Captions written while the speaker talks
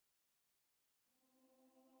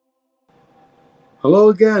Hello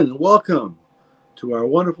again, welcome to our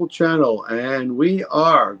wonderful channel, and we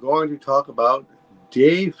are going to talk about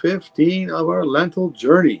day 15 of our Lentil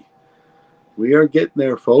journey. We are getting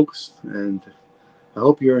there, folks, and I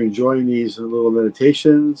hope you're enjoying these little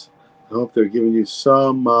meditations. I hope they're giving you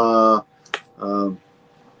um,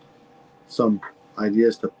 some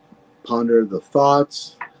ideas to ponder the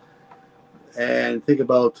thoughts and think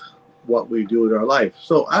about what we do with our life.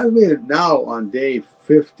 So as we are now on day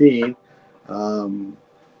 15, um,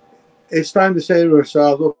 it's time to say to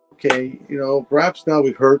ourselves, okay, perhaps now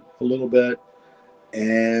we've heard a little bit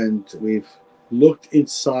and we've looked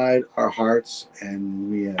inside our hearts and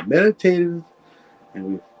we have meditated and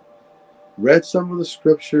we've read some of the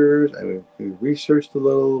scriptures and we've researched a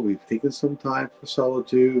little, we've taken some time for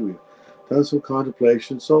solitude, we've done some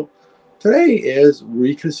contemplation. So today is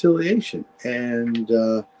reconciliation, and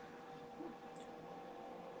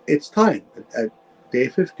it's time at day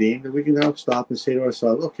 15 that we can now stop and say to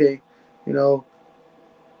ourselves, okay, you know,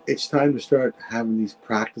 it's time to start having these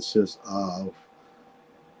practices of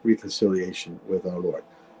reconciliation with our Lord.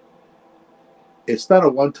 It's not a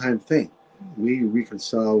one-time thing. We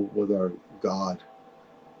reconcile with our God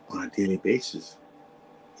on a daily basis,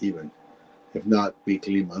 even if not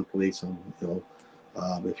weekly, monthly.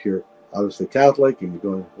 If you're obviously Catholic and you're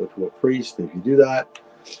going to a priest, if you do that,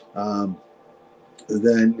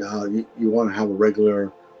 then you want to have a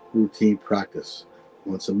regular routine practice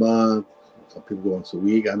once a month. Some people go once a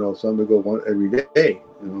week. I know some people go one every day,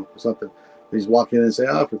 for something. They just walk in and say,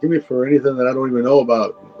 "Oh, forgive me for anything that I don't even know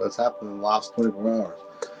about that's happened in the last 24 hours."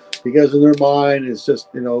 Because in their mind, it's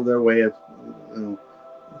just, their way of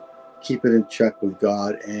keeping in check with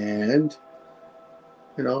God and,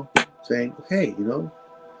 saying, okay,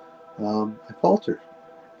 I faltered.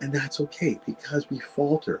 And that's okay, because we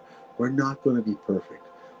falter. We're not going to be perfect.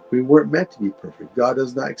 We weren't meant to be perfect. God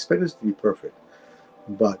does not expect us to be perfect.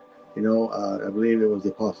 But, I believe it was the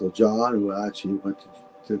Apostle John who actually went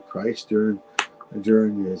to Christ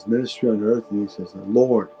during his ministry on earth, and he says,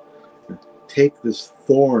 "Lord, take this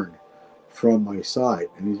thorn from my side."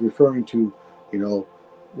 And he's referring to,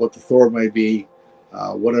 what the thorn might be,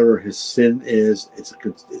 whatever his sin is. It's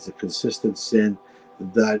a consistent sin,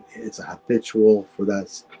 that it's a habitual for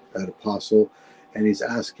that apostle, and he's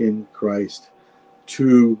asking Christ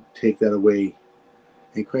to take that away.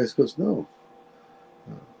 And Christ goes, "No,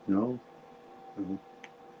 no, no.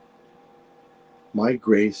 My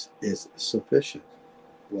grace is sufficient,"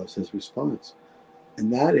 was his response.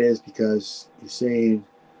 And that is because he's saying,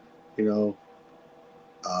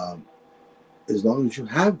 um, as long as you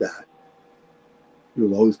have that,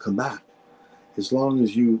 you'll always come back. As long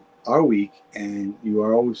as you are weak and you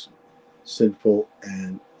are always sinful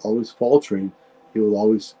and always faltering, you will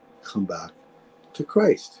always come back to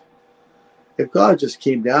Christ. If God just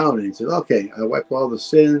came down and he said, "Okay, I wiped all the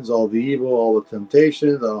sins, all the evil, all the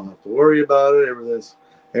temptations, I don't have to worry about it,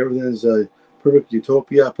 everything's a perfect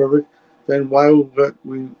utopia, perfect," then why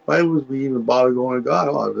would we even bother going to God?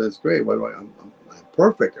 "Oh, that's great. I'm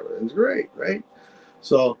perfect. Everything's great," right?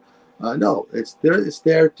 So, no, it's there. It's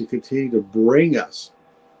there to continue to bring us.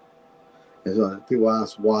 And so people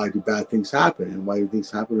ask, why do bad things happen, and why do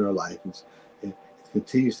things happen in our life? It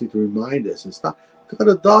continuously to remind us. It's not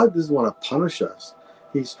God doesn't want to punish us.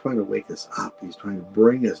 He's trying to wake us up. He's trying to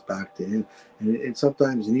bring us back to Him. And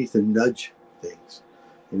sometimes He needs to nudge things.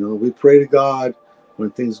 We pray to God when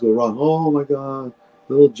things go wrong. "Oh my God,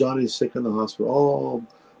 little Johnny's sick in the hospital.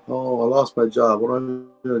 Oh, I lost my job. What am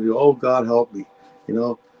I going to do? Oh, God, help me."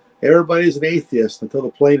 Everybody's an atheist until the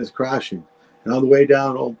plane is crashing. And on the way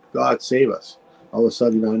down, "Oh, God, save us." All of a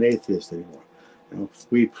sudden, you're not an atheist anymore.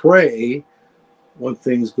 We pray when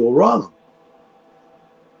things go wrong.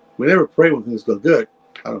 We never pray when things go good.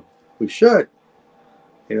 We should,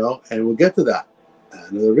 and we'll get to that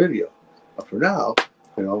in another video. But for now,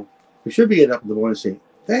 we should be getting up in the morning and saying,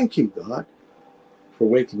 "Thank you, God, for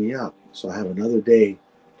waking me up so I have another day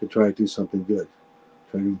to try to do something good,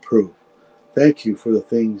 try to improve. Thank you for the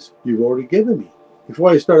things you've already given me." Before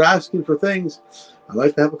I start asking for things, I'd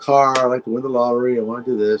like to have a car, I'd like to win the lottery, I want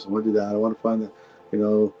to do this, I want to do that, I want to find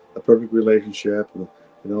a perfect relationship, the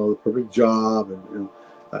perfect job, and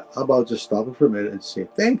how about just stopping for a minute and say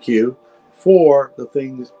thank you for the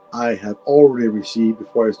things I have already received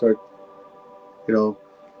before I start,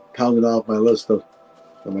 pounding off my list of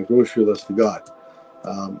my grocery list to God.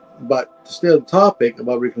 But to stay on the topic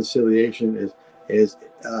about reconciliation is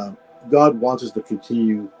God wants us to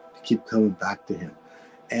continue to keep coming back to Him,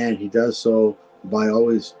 and He does so by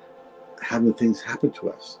always having things happen to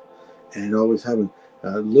us, and always having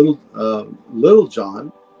little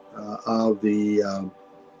John of the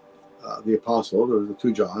apostle. There were the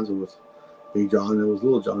two Johns. It was Big John, and it was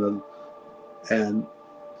Little John. And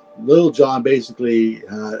Little John basically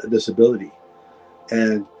had a disability.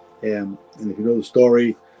 And if you know the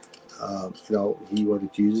story, he went to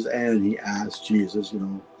Jesus and he asked Jesus,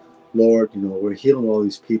 Lord, we're healing all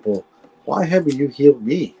these people. Why haven't you healed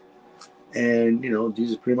me? And,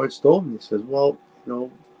 Jesus pretty much told him, he says, well,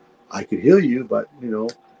 I could heal you, but,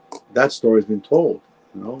 that story's been told,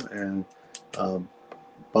 and,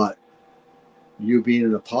 but you being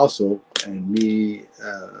an apostle and me,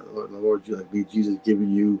 Lord, Jesus giving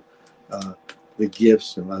you the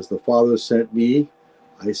gifts, and as the Father sent me,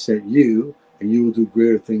 I sent you, and you will do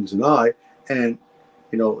greater things than I. And,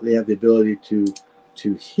 they have the ability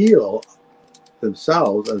to heal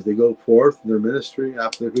themselves as they go forth in their ministry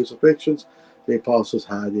after their crucifixions. The apostles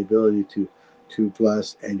had the ability to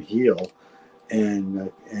bless and heal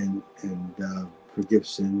and forgive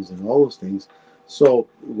sins and all those things. So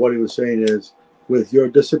what he was saying is, with your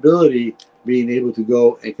disability, being able to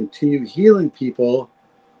go and continue healing people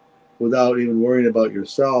without even worrying about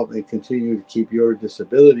yourself and continue to keep your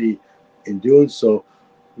disability in doing so,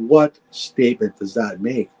 what statement does that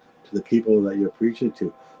make to the people that you're preaching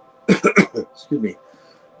to? Excuse me.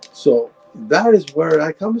 So that is where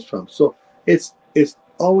that comes from. So it's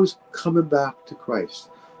always coming back to Christ.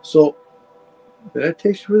 So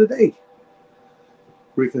meditation for the day,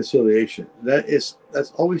 reconciliation. That's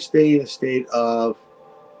always staying in a state of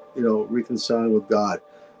reconciling with God.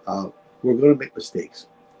 We're going to make mistakes.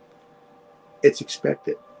 It's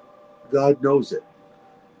expected. God knows it.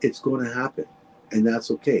 It's going to happen, and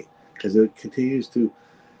that's okay, because it continues to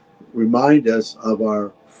remind us of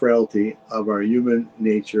our frailty, of our human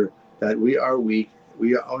nature, that we are weak.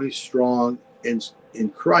 We are only strong in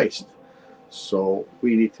Christ. So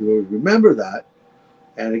we need to remember that.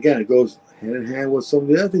 And again, it goes hand in hand with some of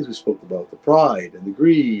the other things we spoke about, the pride and the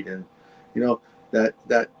greed, and that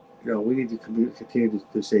we need to continue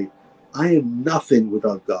to say, I am nothing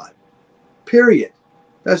without God. Period.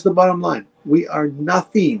 That's the bottom line. We are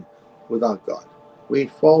nothing without God. We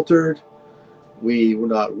faltered. We were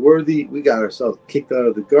not worthy. We got ourselves kicked out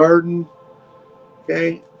of the garden.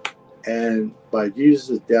 Okay? And by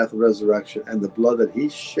Jesus' death and resurrection and the blood that he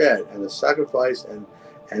shed and the sacrifice and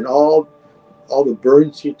all the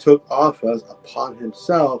burdens he took off us upon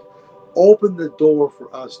himself, opened the door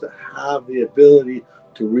for us to have the ability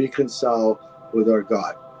to reconcile with our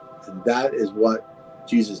God. And that is what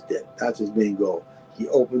Jesus did. That's his main goal. He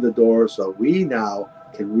opened the door so we now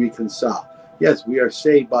can reconcile. Yes, we are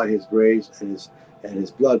saved by his grace and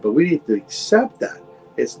his blood, but we need to accept that.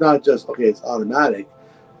 It's not just, okay, it's automatic.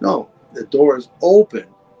 No, the door is open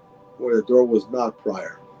where the door was not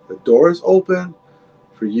prior. The door is open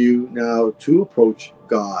for you now to approach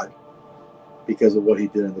God because of what he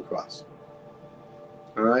did on the cross.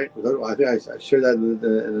 All right? I think I shared that in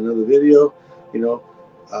another video.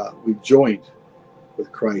 We joined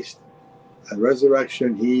with Christ. At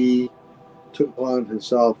resurrection, he took upon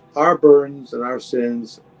himself our burdens and our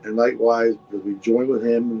sins, and likewise, because we join with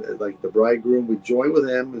him, like the bridegroom, we join with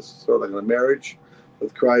him. It's sort of like a marriage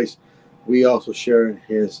with Christ. We also share in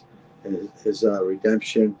his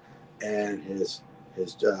redemption and his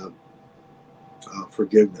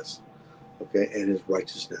forgiveness, okay, and his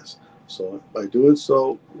righteousness. So by doing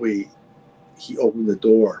so, he opened the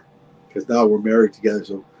door, because now we're married together.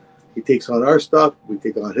 So he takes on our stuff, we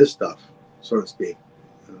take on his stuff, so to speak.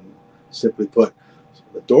 Simply put, so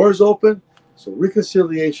the door is open. So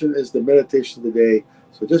reconciliation is the meditation of the day.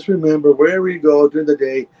 So just remember, wherever you go during the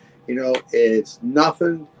day, it's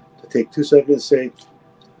nothing to take 2 seconds and say,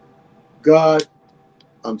 God,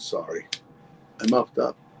 I'm sorry. I muffed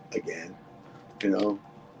up again. I know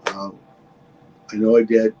I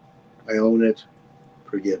did. I own it.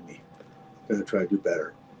 Forgive me. I'm going to try to do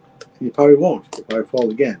better. And you probably won't. You'll probably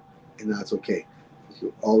fall again. And that's okay. Because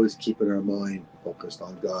you'll always keep in our mind focused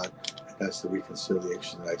on God. And that's the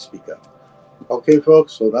reconciliation that I speak of. Okay,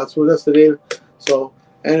 folks. So that's today. So,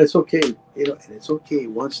 and it's okay. And it's okay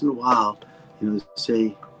once in a while, to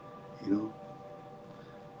say, I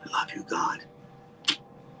love you, God.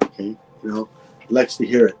 Okay? Likes to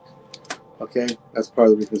hear it. Okay? That's part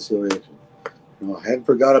of the reconciliation. I hadn't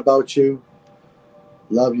forgot about you.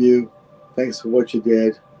 Love you. Thanks for what you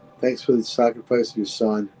did. Thanks for the sacrifice of your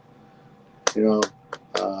son.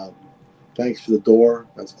 Thanks for the door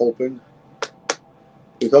that's open.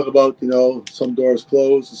 We talk about, some doors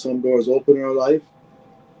closed and some doors open in our life.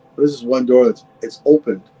 But this is one door it's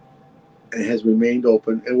opened and has remained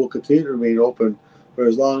open and will continue to remain open for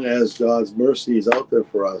as long as God's mercy is out there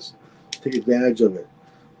for us. Take advantage of it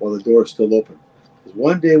while the door is still open. Because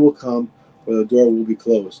one day will come where the door will be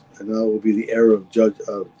closed, and that will be the era of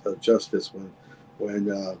justice when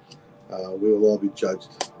we will all be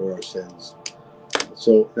judged for our sins.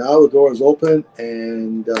 So now the door is open,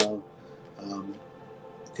 and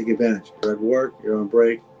take advantage. You're at work, you're on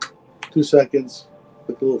break. 2 seconds,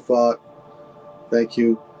 quick little thought. Thank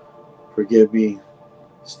you. Forgive me.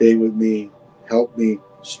 Stay with me. Help me.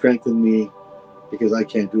 Strengthen me, because I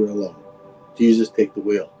can't do it alone. Jesus, take the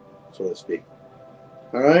wheel, so to speak.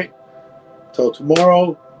 All right? Till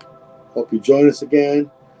tomorrow. Hope you join us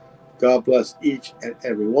again. God bless each and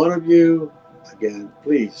every one of you. Again,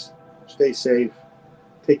 please stay safe.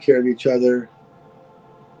 Take care of each other.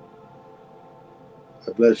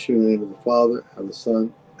 I bless you in the name of the Father, of the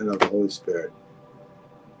Son, and of the Holy Spirit.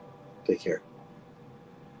 Take care.